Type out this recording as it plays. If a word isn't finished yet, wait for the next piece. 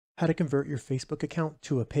How to convert your Facebook account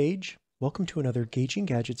to a page. Welcome to another Gauging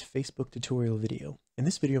Gadgets Facebook tutorial video. In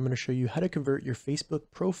this video, I'm going to show you how to convert your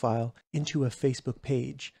Facebook profile into a Facebook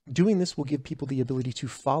page. Doing this will give people the ability to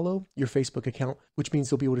follow your Facebook account, which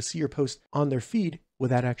means they'll be able to see your post on their feed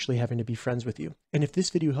without actually having to be friends with you. And if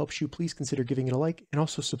this video helps you, please consider giving it a like and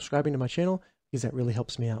also subscribing to my channel because that really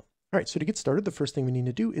helps me out. All right, so to get started, the first thing we need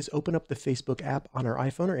to do is open up the Facebook app on our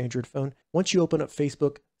iPhone or Android phone. Once you open up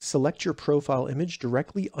Facebook, select your profile image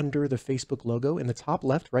directly under the Facebook logo in the top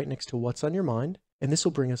left, right next to what's on your mind, and this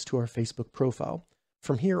will bring us to our Facebook profile.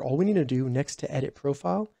 From here, all we need to do next to edit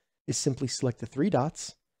profile is simply select the three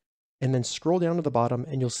dots and then scroll down to the bottom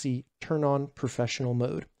and you'll see turn on professional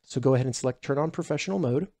mode. So go ahead and select turn on professional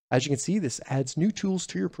mode. As you can see, this adds new tools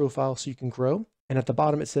to your profile so you can grow. And at the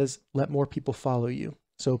bottom, it says, let more people follow you.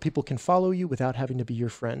 So people can follow you without having to be your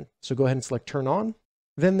friend. So go ahead and select turn on.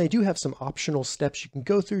 Then they do have some optional steps you can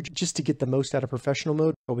go through just to get the most out of professional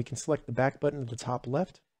mode. But we can select the back button at the top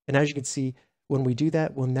left. And as you can see, when we do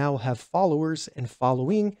that, we'll now have followers and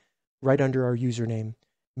following right under our username,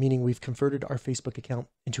 meaning we've converted our Facebook account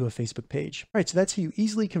into a Facebook page. All right, so that's how you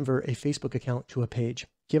easily convert a Facebook account to a page.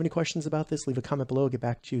 If you have any questions about this, leave a comment below. I'll get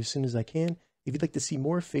back to you as soon as I can. If you'd like to see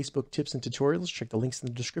more Facebook tips and tutorials, check the links in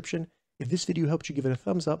the description. If this video helped you, give it a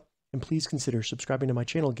thumbs up, and please consider subscribing to my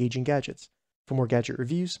channel, Gauging Gadgets, for more gadget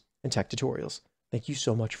reviews and tech tutorials. Thank you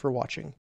so much for watching.